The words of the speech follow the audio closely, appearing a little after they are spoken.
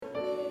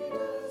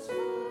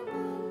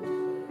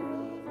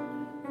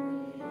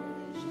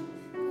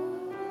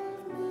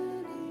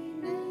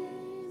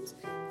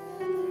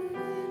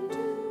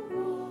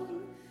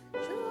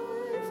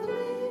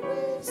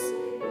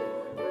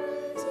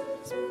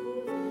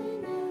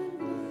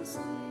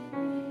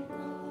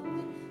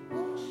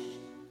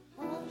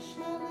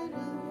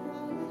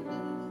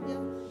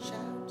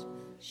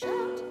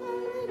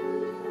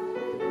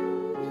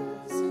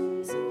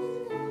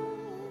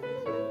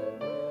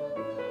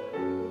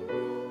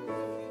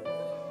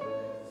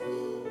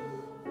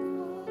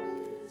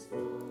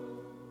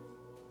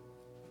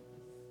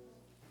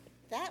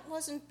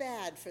wasn't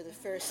bad for the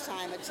first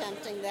time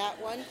attempting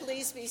that one.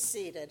 Please be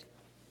seated.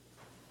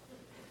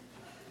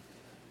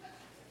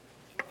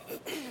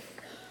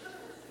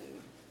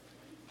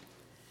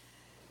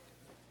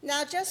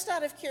 Now, just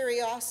out of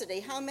curiosity,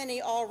 how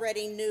many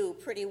already knew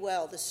pretty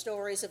well the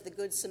stories of the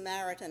Good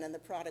Samaritan and the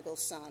prodigal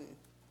son?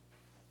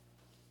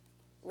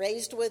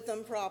 Raised with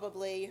them,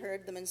 probably,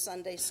 heard them in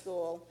Sunday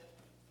school.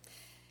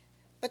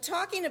 But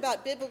talking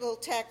about biblical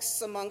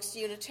texts amongst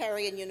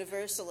Unitarian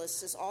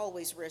Universalists is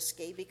always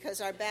risky because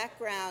our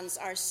backgrounds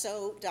are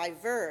so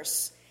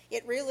diverse.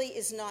 It really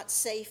is not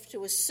safe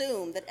to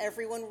assume that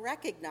everyone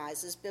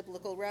recognizes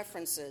biblical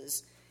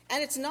references.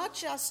 And it's not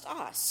just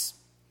us.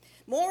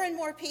 More and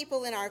more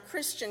people in our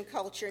Christian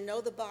culture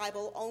know the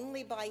Bible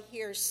only by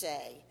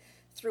hearsay,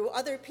 through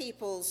other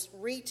people's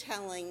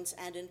retellings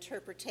and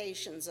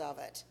interpretations of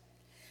it.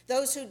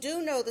 Those who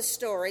do know the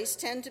stories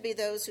tend to be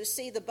those who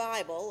see the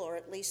Bible, or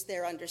at least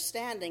their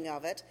understanding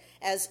of it,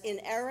 as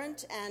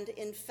inerrant and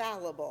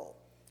infallible,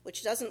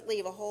 which doesn't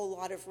leave a whole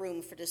lot of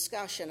room for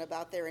discussion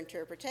about their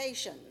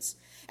interpretations.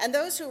 And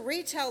those who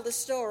retell the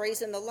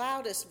stories in the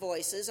loudest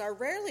voices are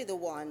rarely the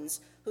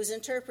ones whose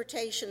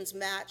interpretations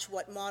match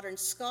what modern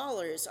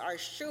scholars are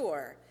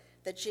sure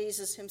that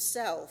Jesus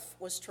himself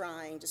was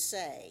trying to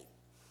say.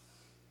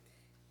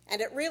 And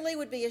it really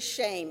would be a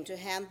shame to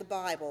hand the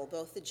Bible,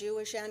 both the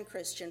Jewish and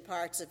Christian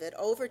parts of it,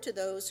 over to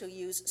those who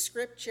use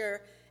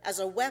Scripture as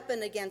a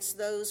weapon against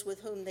those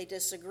with whom they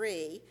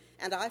disagree,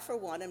 and I, for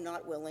one, am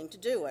not willing to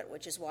do it,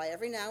 which is why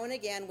every now and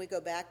again we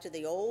go back to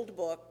the old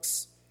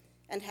books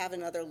and have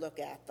another look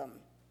at them.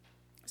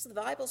 So the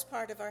Bible's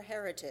part of our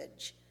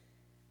heritage.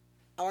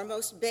 Our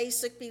most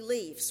basic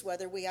beliefs,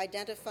 whether we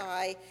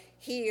identify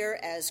here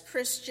as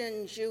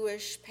Christian,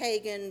 Jewish,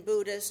 pagan,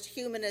 Buddhist,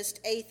 humanist,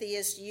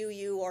 atheist,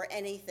 UU, or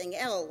anything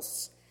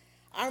else,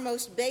 our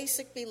most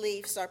basic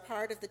beliefs are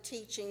part of the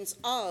teachings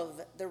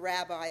of the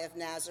Rabbi of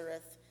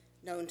Nazareth,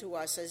 known to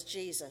us as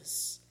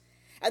Jesus.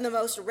 And the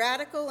most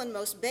radical and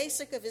most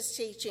basic of his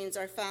teachings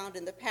are found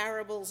in the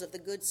parables of the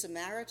Good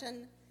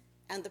Samaritan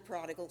and the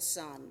prodigal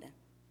son.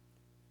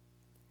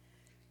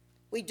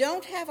 We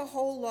don't have a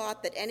whole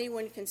lot that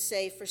anyone can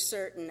say for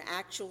certain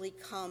actually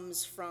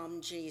comes from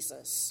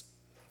Jesus.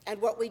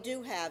 And what we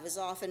do have is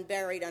often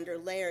buried under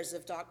layers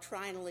of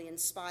doctrinally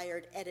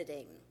inspired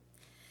editing.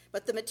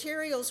 But the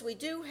materials we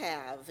do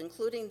have,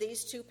 including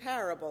these two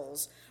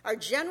parables, are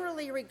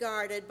generally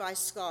regarded by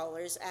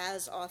scholars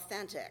as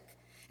authentic.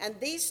 And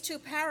these two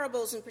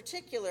parables in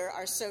particular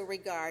are so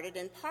regarded,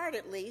 in part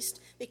at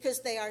least,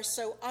 because they are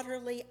so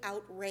utterly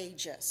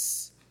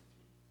outrageous.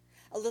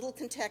 A little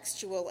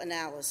contextual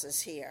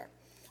analysis here.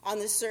 On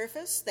the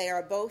surface, they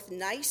are both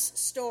nice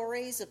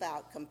stories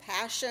about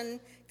compassion,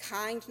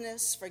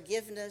 kindness,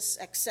 forgiveness,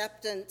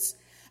 acceptance.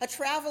 A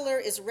traveler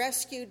is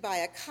rescued by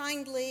a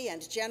kindly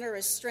and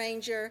generous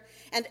stranger,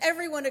 and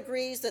everyone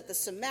agrees that the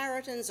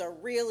Samaritan's a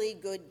really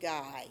good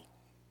guy.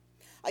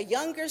 A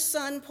younger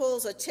son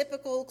pulls a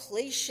typical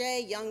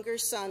cliché younger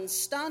son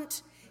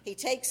stunt. He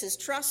takes his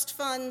trust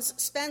funds,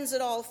 spends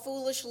it all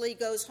foolishly,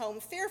 goes home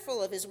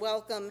fearful of his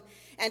welcome,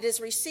 and is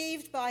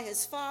received by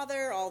his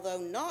father, although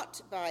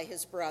not by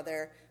his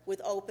brother,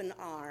 with open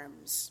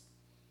arms.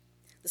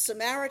 The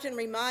Samaritan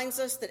reminds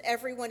us that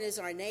everyone is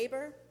our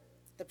neighbor.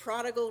 The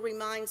prodigal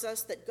reminds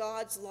us that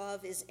God's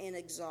love is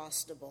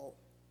inexhaustible.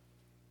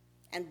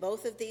 And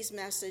both of these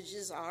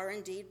messages are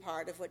indeed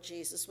part of what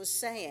Jesus was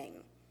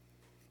saying.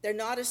 They're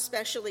not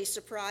especially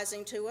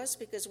surprising to us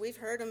because we've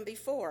heard them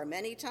before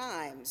many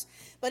times.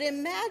 But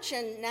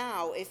imagine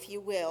now, if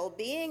you will,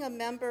 being a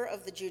member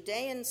of the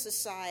Judean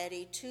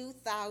society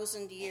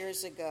 2,000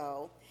 years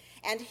ago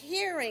and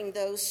hearing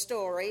those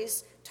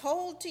stories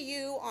told to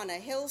you on a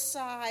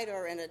hillside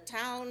or in a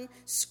town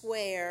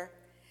square,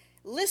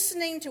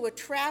 listening to a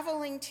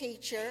traveling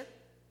teacher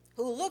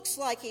who looks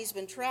like he's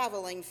been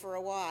traveling for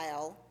a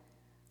while,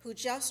 who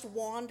just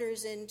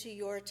wanders into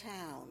your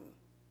town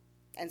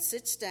and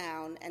sits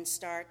down and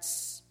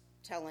starts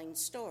telling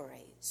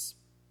stories.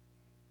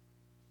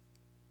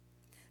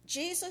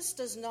 Jesus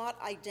does not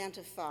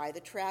identify the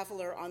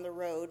traveler on the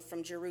road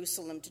from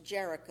Jerusalem to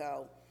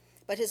Jericho,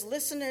 but his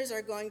listeners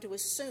are going to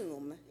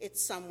assume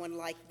it's someone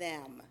like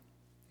them.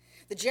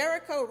 The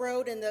Jericho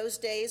road in those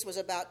days was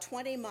about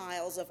 20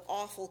 miles of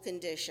awful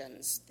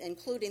conditions,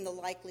 including the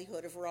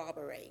likelihood of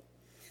robbery.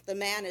 The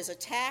man is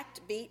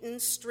attacked, beaten,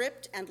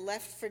 stripped, and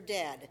left for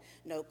dead.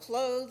 No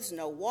clothes,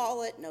 no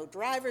wallet, no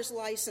driver's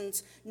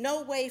license,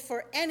 no way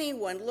for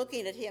anyone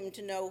looking at him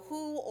to know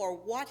who or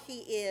what he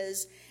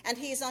is, and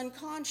he's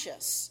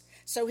unconscious,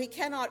 so he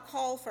cannot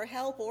call for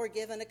help or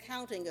give an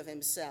accounting of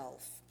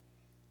himself.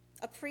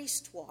 A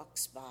priest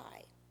walks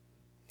by.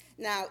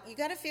 Now, you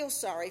got to feel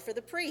sorry for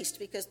the priest,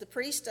 because the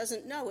priest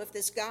doesn't know if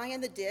this guy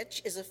in the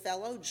ditch is a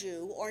fellow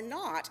Jew or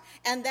not,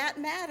 and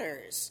that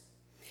matters.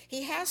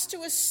 He has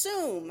to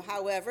assume,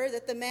 however,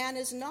 that the man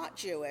is not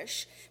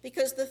Jewish,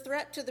 because the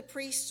threat to the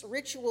priest's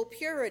ritual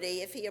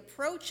purity if he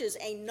approaches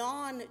a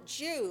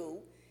non-Jew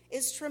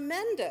is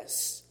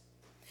tremendous.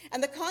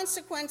 And the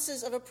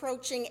consequences of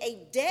approaching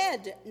a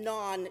dead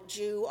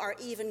non-Jew are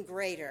even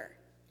greater.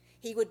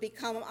 He would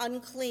become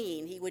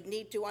unclean. He would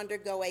need to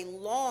undergo a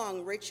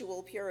long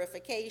ritual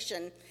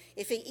purification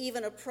if he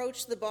even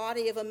approached the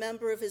body of a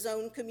member of his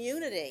own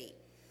community.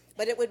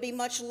 But it would be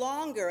much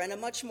longer and a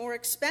much more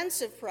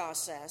expensive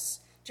process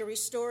to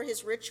restore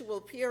his ritual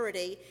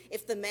purity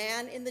if the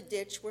man in the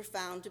ditch were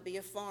found to be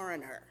a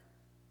foreigner.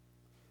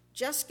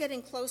 Just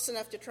getting close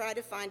enough to try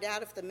to find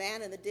out if the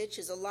man in the ditch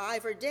is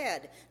alive or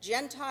dead,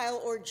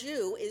 Gentile or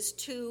Jew, is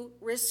too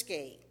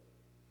risky.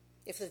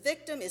 If the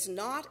victim is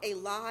not a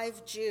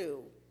live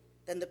Jew,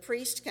 then the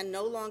priest can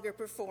no longer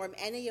perform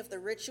any of the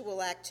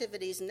ritual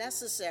activities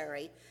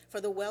necessary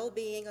for the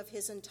well-being of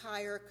his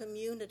entire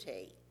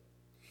community.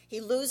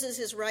 He loses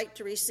his right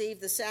to receive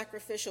the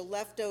sacrificial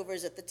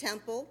leftovers at the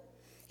temple.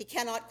 He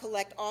cannot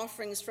collect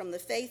offerings from the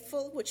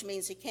faithful, which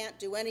means he can't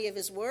do any of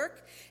his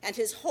work, and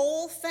his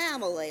whole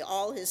family,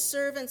 all his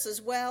servants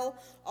as well,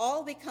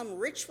 all become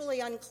ritually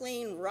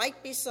unclean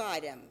right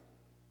beside him.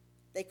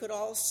 They could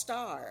all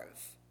starve.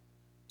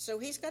 So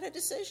he's got a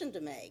decision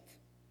to make.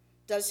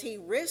 Does he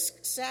risk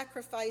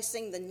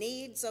sacrificing the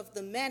needs of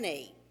the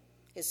many,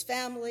 his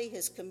family,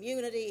 his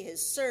community,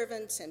 his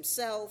servants,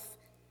 himself,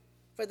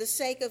 for the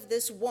sake of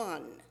this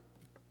one,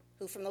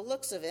 who from the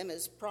looks of him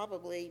is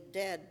probably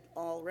dead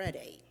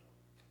already?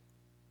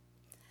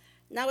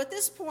 Now at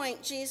this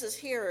point, Jesus'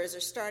 hearers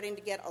are starting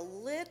to get a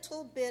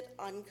little bit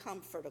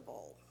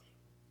uncomfortable.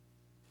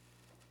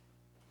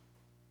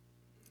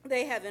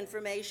 They have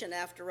information,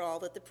 after all,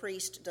 that the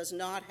priest does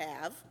not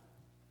have,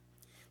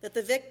 that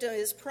the victim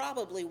is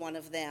probably one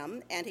of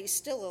them, and he's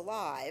still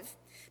alive,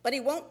 but he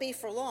won't be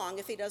for long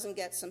if he doesn't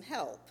get some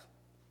help.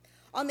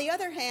 On the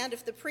other hand,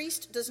 if the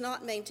priest does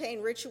not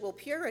maintain ritual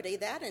purity,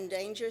 that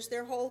endangers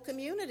their whole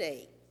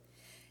community.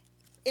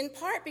 In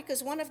part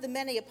because one of the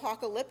many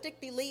apocalyptic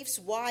beliefs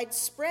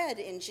widespread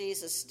in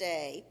Jesus'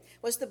 day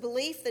was the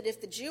belief that if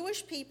the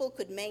Jewish people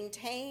could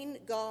maintain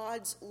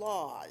God's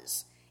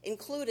laws,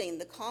 including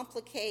the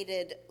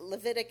complicated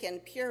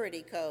Levitican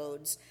purity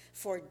codes,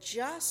 for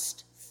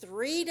just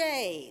 3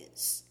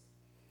 days,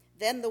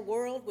 then the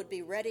world would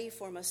be ready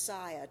for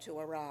Messiah to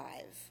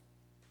arrive.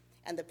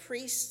 And the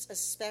priests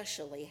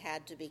especially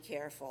had to be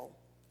careful.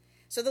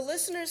 So the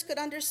listeners could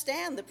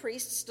understand the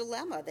priest's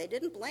dilemma. They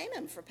didn't blame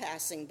him for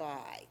passing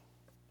by.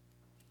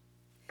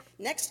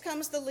 Next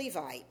comes the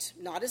Levite,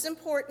 not as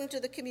important to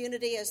the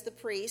community as the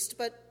priest,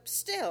 but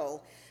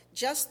still,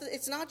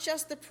 it's not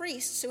just the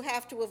priests who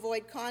have to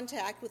avoid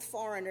contact with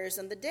foreigners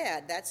and the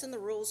dead. That's in the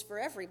rules for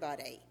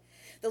everybody.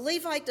 The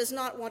Levite does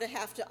not want to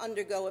have to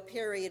undergo a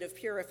period of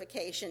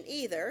purification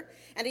either,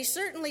 and he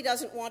certainly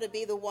doesn't want to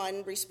be the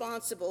one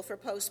responsible for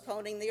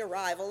postponing the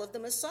arrival of the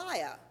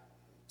Messiah.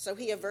 So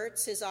he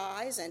averts his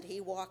eyes and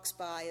he walks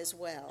by as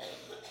well.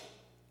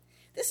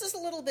 This is a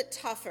little bit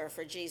tougher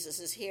for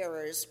Jesus'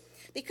 hearers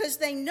because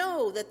they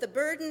know that the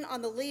burden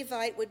on the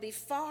Levite would be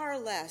far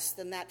less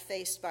than that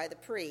faced by the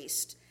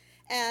priest.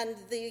 And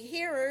the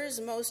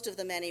hearers, most of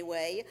them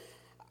anyway,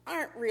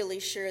 aren't really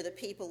sure the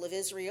people of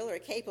Israel are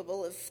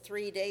capable of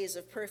 3 days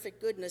of perfect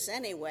goodness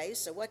anyway,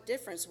 so what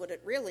difference would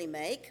it really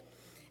make?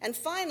 And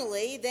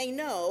finally, they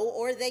know,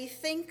 or they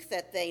think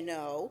that they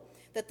know,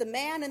 that the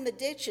man in the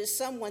ditch is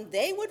someone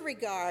they would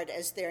regard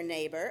as their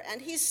neighbor,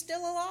 and he's still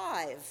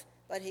alive,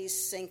 but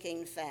he's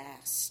sinking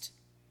fast.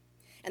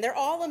 And they're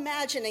all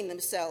imagining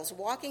themselves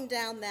walking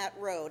down that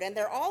road, and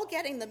they're all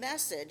getting the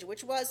message,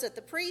 which was that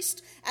the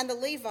priest and the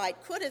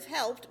Levite could have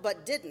helped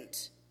but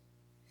didn't.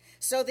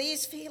 So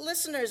these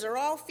listeners are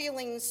all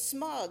feeling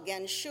smug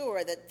and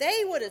sure that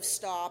they would have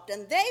stopped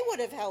and they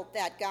would have helped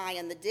that guy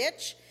in the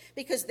ditch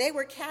because they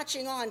were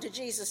catching on to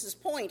Jesus'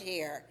 point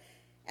here.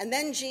 And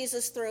then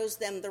Jesus throws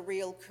them the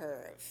real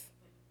curve.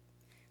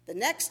 The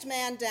next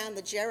man down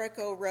the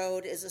Jericho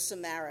road is a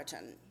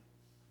Samaritan.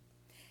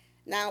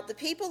 Now, the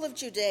people of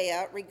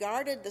Judea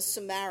regarded the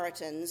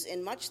Samaritans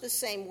in much the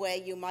same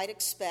way you might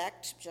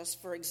expect, just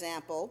for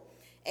example,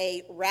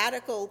 a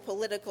radical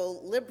political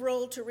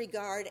liberal to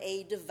regard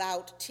a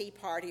devout Tea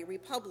Party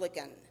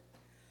Republican,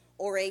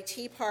 or a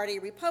Tea Party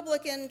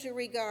Republican to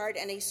regard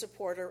any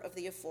supporter of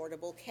the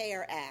Affordable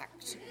Care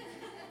Act.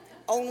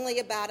 Only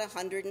about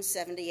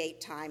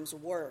 178 times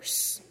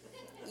worse.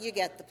 You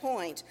get the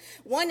point.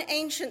 One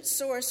ancient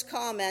source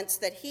comments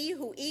that he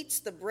who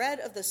eats the bread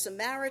of the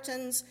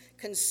Samaritans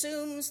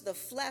consumes the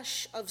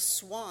flesh of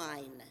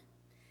swine.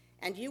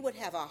 And you would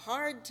have a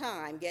hard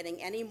time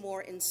getting any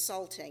more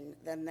insulting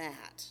than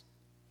that.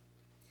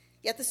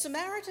 Yet the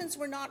Samaritans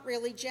were not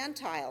really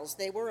Gentiles.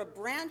 They were a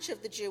branch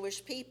of the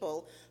Jewish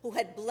people who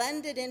had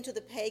blended into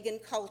the pagan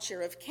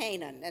culture of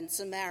Canaan and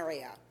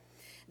Samaria.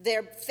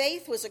 Their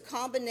faith was a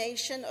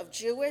combination of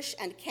Jewish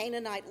and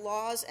Canaanite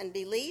laws and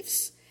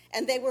beliefs,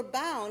 and they were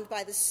bound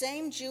by the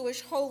same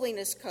Jewish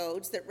holiness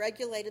codes that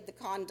regulated the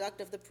conduct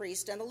of the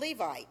priest and the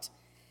Levite.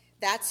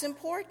 That's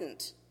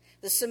important.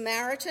 The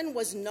Samaritan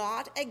was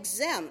not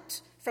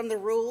exempt from the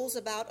rules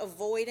about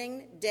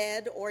avoiding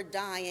dead or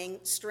dying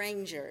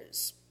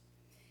strangers.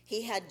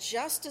 He had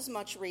just as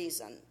much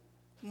reason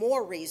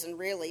More reason,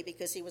 really,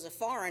 because he was a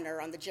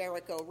foreigner on the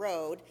Jericho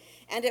Road,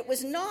 and it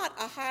was not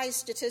a high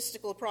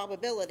statistical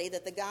probability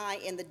that the guy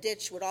in the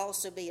ditch would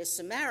also be a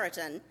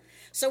Samaritan,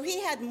 so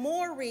he had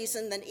more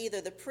reason than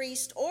either the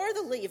priest or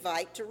the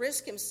Levite to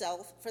risk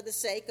himself for the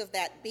sake of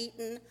that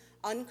beaten,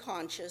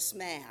 unconscious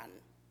man.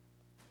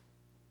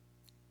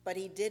 But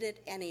he did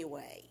it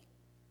anyway.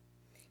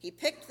 He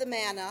picked the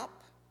man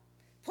up,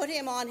 put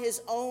him on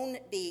his own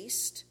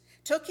beast,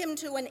 took him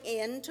to an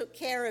inn, took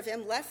care of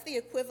him, left the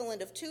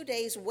equivalent of 2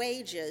 days'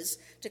 wages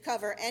to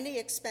cover any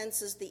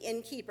expenses the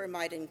innkeeper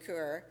might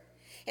incur,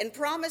 and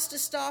promised to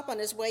stop on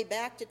his way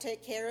back to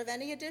take care of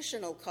any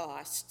additional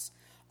costs,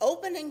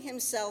 opening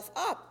himself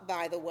up,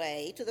 by the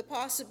way, to the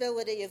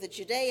possibility of the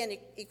Judean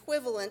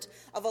equivalent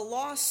of a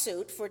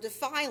lawsuit for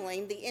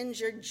defiling the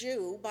injured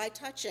Jew by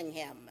touching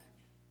him.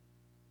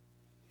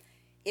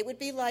 It would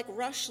be like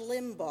Rush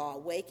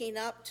Limbaugh waking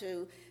up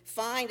to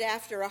find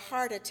after a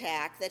heart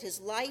attack that his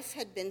life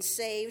had been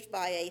saved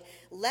by a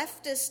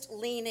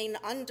leftist-leaning,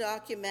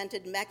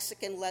 undocumented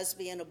Mexican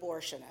lesbian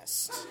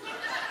abortionist.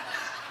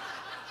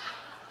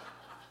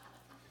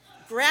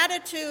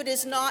 Gratitude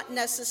is not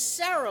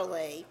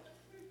necessarily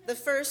the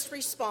first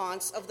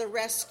response of the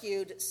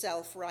rescued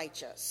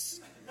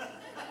self-righteous.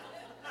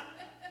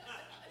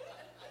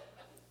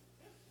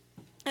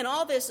 And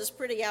all this is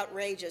pretty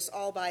outrageous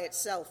all by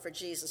itself for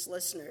Jesus'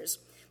 listeners,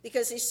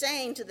 because he's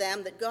saying to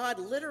them that God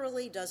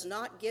literally does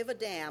not give a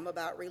damn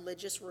about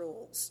religious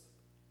rules.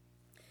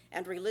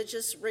 And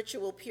religious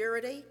ritual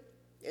purity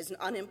is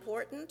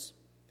unimportant,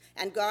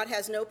 and God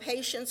has no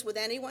patience with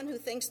anyone who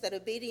thinks that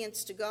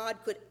obedience to God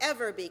could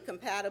ever be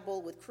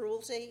compatible with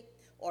cruelty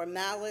or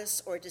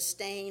malice or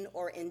disdain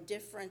or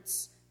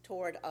indifference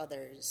toward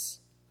others.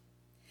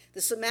 The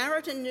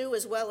Samaritan knew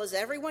as well as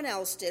everyone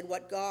else did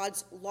what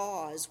God's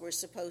laws were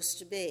supposed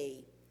to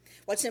be.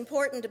 What's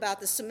important about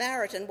the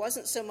Samaritan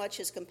wasn't so much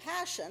his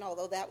compassion,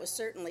 although that was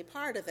certainly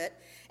part of it,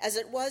 as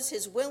it was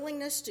his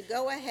willingness to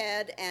go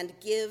ahead and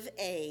give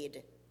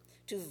aid,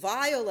 to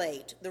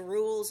violate the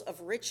rules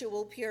of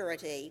ritual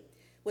purity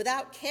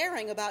without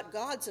caring about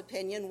God's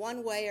opinion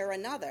one way or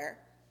another.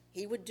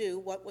 He would do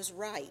what was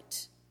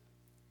right.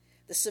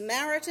 The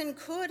Samaritan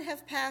could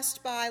have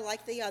passed by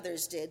like the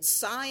others did,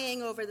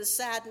 sighing over the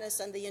sadness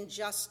and the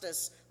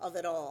injustice of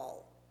it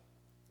all,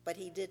 but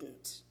he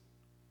didn't.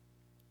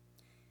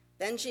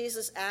 Then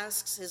Jesus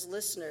asks his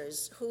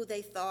listeners who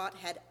they thought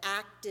had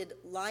acted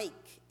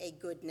like a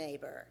good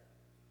neighbor.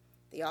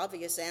 The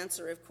obvious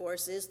answer, of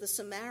course, is the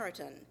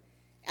Samaritan,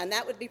 and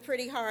that would be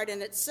pretty hard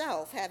in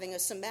itself, having a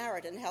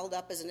Samaritan held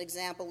up as an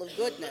example of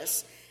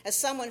goodness, as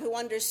someone who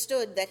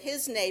understood that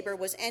his neighbor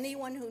was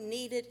anyone who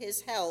needed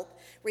his help,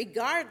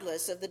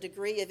 regardless of the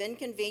degree of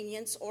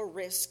inconvenience or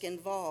risk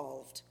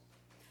involved.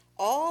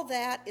 All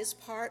that is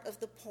part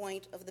of the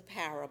point of the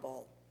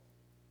parable.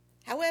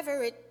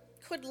 However, it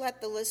could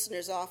let the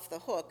listeners off the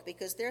hook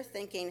because they're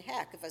thinking,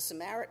 heck, if a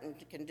Samaritan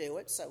can do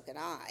it, so can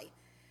I.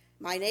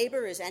 My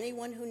neighbor is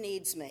anyone who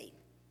needs me.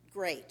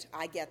 Great,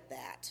 I get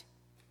that.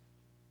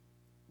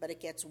 But it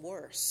gets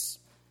worse.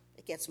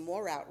 It gets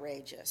more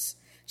outrageous.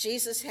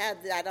 Jesus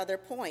had that other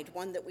point,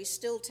 one that we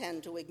still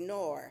tend to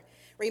ignore.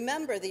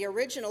 Remember, the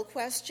original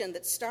question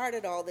that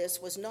started all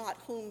this was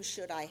not, whom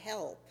should I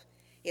help?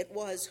 It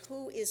was,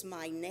 who is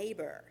my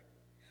neighbor?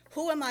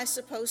 Who am I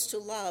supposed to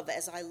love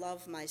as I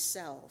love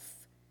myself?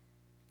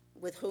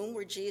 With whom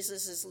were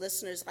Jesus'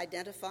 listeners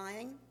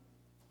identifying?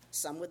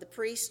 Some with the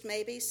priest,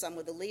 maybe, some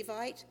with the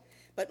Levite,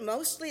 but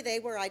mostly they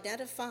were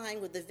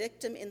identifying with the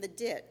victim in the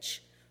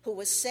ditch, who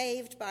was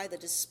saved by the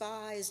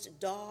despised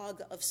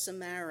dog of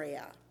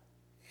Samaria.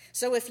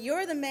 So if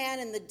you're the man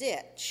in the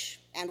ditch,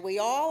 and we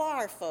all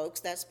are, folks,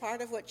 that's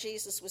part of what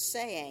Jesus was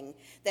saying,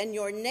 then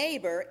your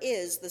neighbor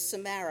is the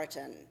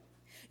Samaritan.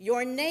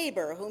 Your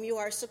neighbor, whom you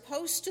are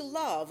supposed to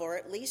love, or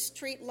at least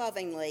treat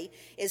lovingly,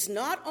 is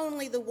not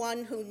only the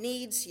one who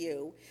needs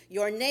you,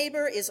 your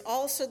neighbor is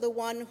also the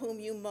one whom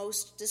you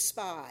most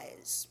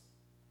despise.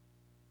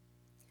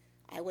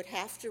 I would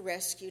have to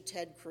rescue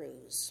Ted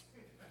Cruz.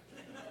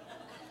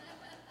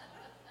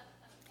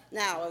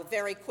 Now, a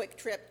very quick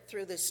trip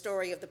through the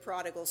story of the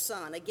prodigal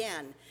son.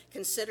 Again,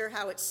 consider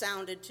how it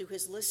sounded to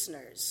his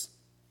listeners.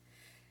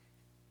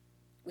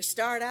 We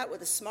start out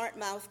with a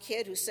smart-mouthed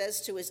kid who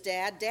says to his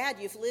dad, "Dad,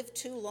 you've lived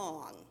too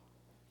long,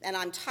 and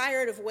I'm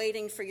tired of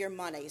waiting for your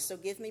money, so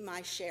give me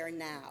my share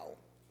now."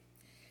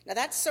 Now,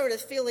 that sort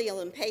of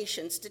filial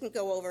impatience didn't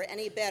go over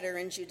any better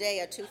in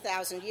Judea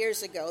 2,000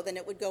 years ago than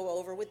it would go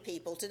over with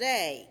people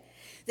today.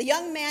 The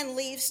young man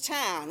leaves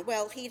town.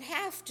 Well, he'd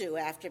have to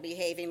after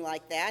behaving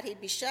like that.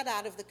 He'd be shut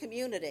out of the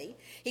community.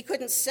 He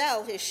couldn't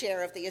sell his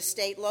share of the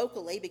estate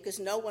locally because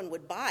no one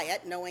would buy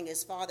it, knowing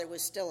his father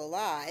was still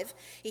alive.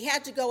 He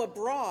had to go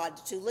abroad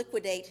to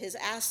liquidate his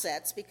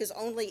assets because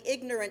only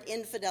ignorant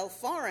infidel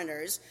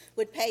foreigners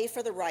would pay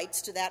for the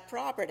rights to that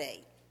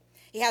property.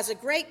 He has a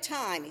great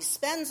time. He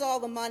spends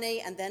all the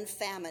money, and then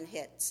famine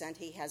hits, and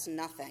he has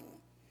nothing.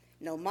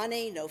 No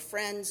money, no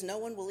friends. No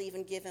one will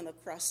even give him a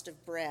crust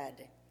of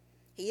bread.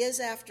 He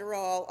is, after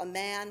all, a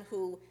man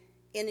who,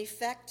 in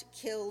effect,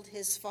 killed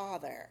his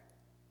father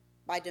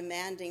by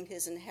demanding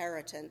his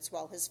inheritance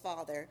while his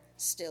father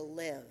still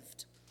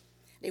lived.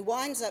 He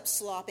winds up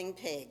slopping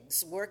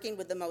pigs, working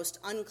with the most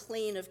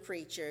unclean of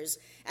creatures,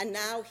 and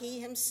now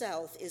he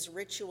himself is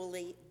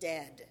ritually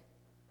dead,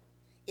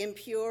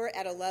 impure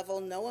at a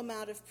level no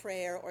amount of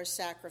prayer or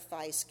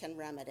sacrifice can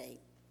remedy.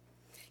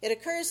 It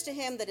occurs to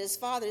him that his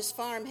father's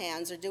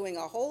farmhands are doing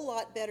a whole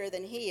lot better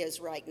than he is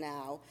right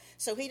now,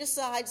 so he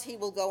decides he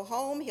will go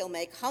home, he'll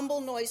make humble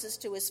noises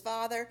to his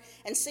father,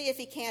 and see if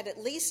he can't at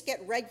least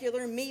get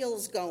regular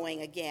meals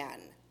going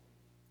again.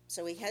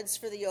 So he heads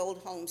for the old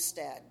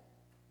homestead,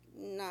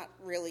 not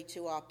really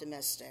too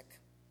optimistic.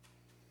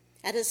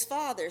 And his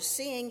father,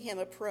 seeing him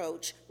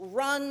approach,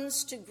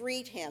 runs to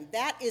greet him.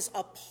 That is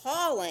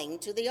appalling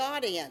to the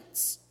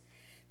audience,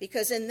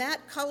 because in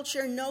that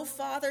culture, no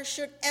father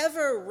should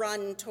ever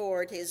run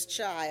toward his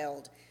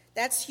child.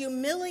 That's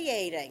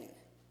humiliating.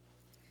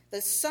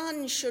 The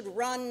son should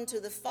run to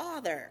the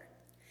father.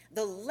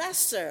 The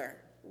lesser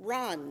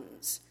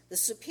runs. The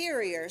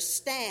superior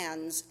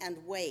stands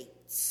and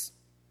waits.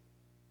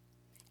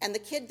 And the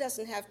kid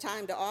doesn't have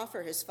time to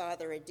offer his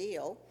father a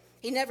deal.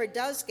 He never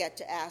does get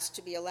to ask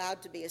to be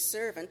allowed to be a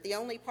servant. The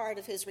only part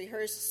of his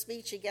rehearsed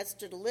speech he gets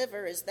to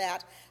deliver is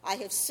that, "I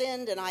have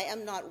sinned and I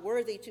am not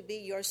worthy to be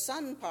your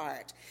son"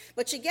 part.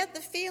 But you get the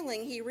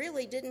feeling he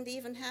really didn't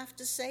even have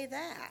to say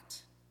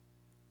that.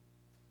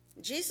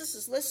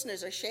 Jesus'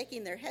 listeners are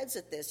shaking their heads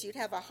at this. You'd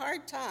have a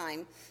hard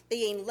time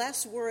being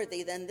less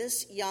worthy than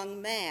this young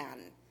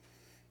man.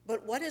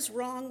 But what is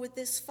wrong with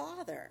this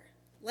father,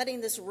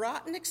 letting this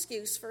rotten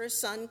excuse for his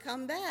son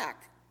come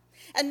back?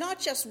 And not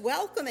just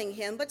welcoming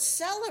him, but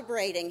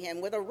celebrating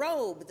him with a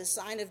robe, the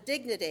sign of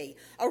dignity,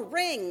 a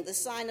ring, the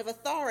sign of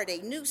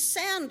authority, new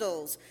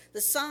sandals, the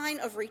sign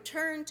of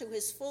return to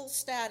his full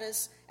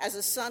status as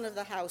a son of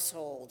the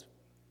household.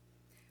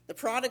 The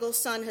prodigal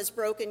son has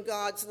broken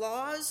God's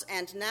laws,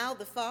 and now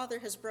the father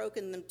has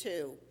broken them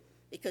too,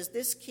 because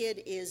this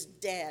kid is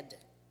dead,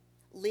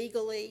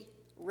 legally,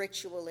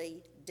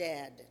 ritually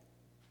dead.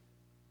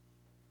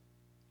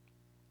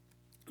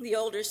 The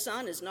older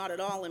son is not at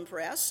all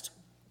impressed.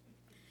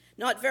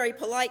 Not very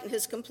polite in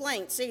his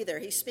complaints either.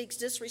 He speaks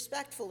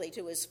disrespectfully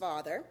to his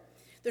father.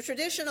 The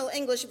traditional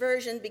English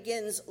version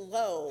begins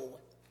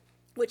 "lo,"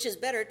 which is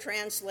better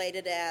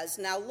translated as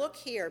 "now look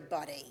here,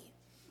 buddy,"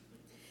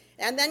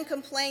 and then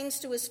complains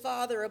to his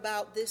father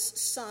about this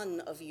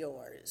son of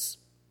yours.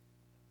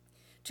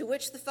 To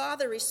which the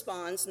father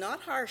responds,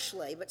 not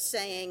harshly, but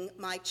saying,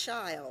 "my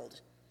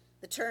child."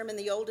 The term in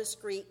the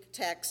oldest Greek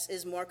text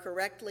is more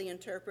correctly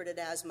interpreted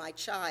as "my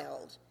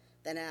child"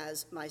 than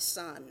as "my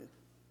son,"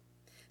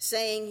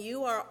 saying,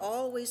 "you are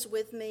always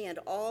with me, and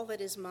all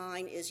that is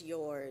mine is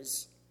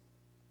yours.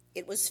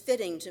 It was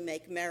fitting to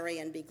make merry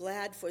and be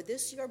glad, for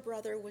this your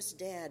brother was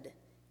dead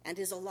and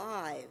is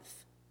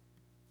alive.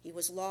 He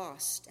was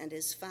lost and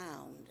is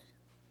found."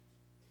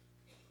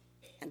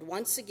 And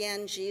once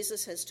again,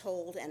 Jesus has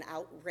told an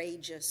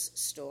outrageous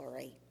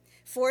story,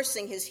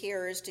 forcing his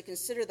hearers to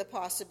consider the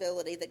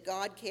possibility that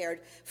God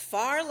cared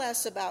far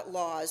less about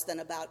laws than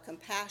about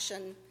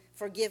compassion,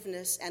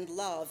 forgiveness, and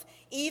love,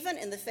 even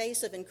in the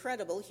face of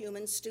incredible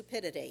human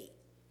stupidity.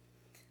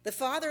 The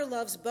father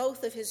loves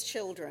both of his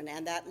children,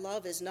 and that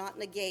love is not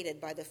negated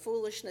by the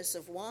foolishness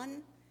of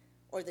one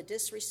or the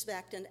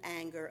disrespect and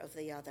anger of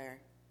the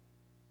other.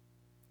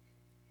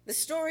 The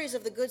stories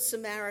of the Good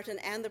Samaritan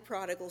and the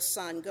prodigal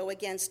son go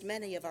against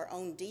many of our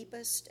own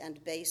deepest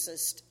and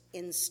basest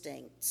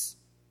instincts,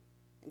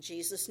 and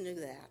Jesus knew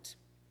that.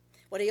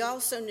 What he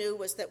also knew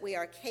was that we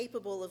are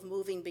capable of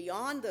moving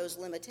beyond those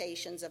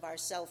limitations of our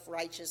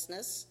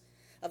self-righteousness,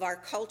 of our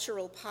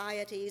cultural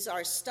pieties,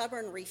 our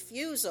stubborn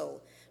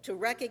refusal to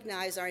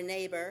recognize our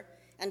neighbor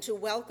and to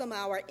welcome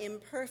our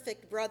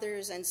imperfect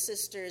brothers and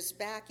sisters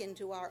back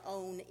into our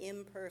own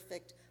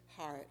imperfect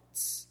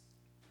hearts.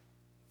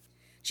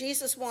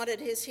 Jesus wanted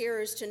his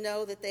hearers to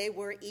know that they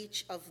were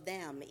each of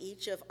them,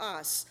 each of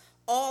us,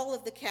 all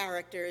of the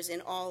characters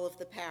in all of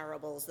the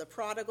parables, the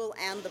prodigal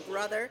and the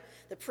brother,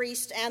 the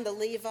priest and the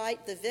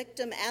Levite, the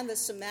victim and the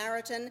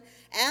Samaritan,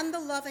 and the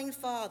loving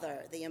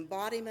Father, the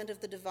embodiment of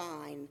the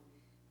divine,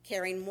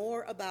 caring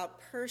more about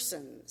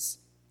persons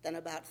than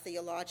about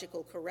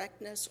theological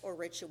correctness or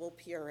ritual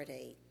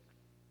purity.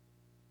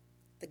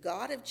 The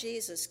God of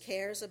Jesus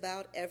cares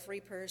about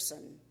every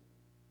person,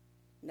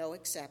 no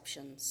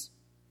exceptions.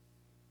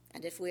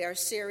 And if we are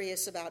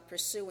serious about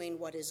pursuing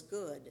what is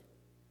good,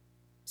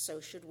 so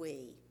should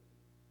we.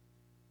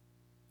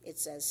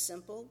 It's as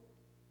simple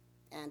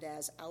and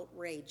as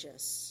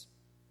outrageous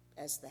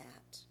as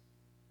that.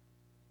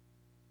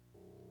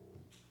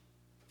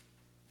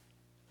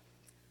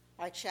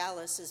 Our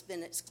chalice has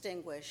been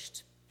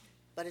extinguished,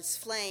 but its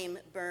flame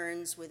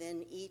burns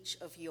within each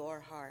of your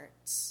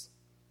hearts.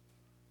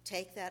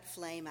 Take that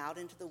flame out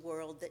into the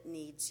world that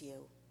needs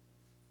you.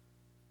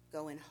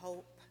 Go in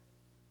hope,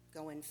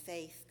 go in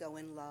faith, go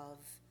in love,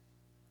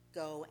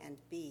 go and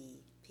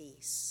be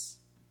peace.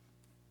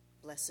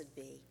 Blessed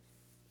be,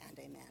 and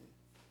amen.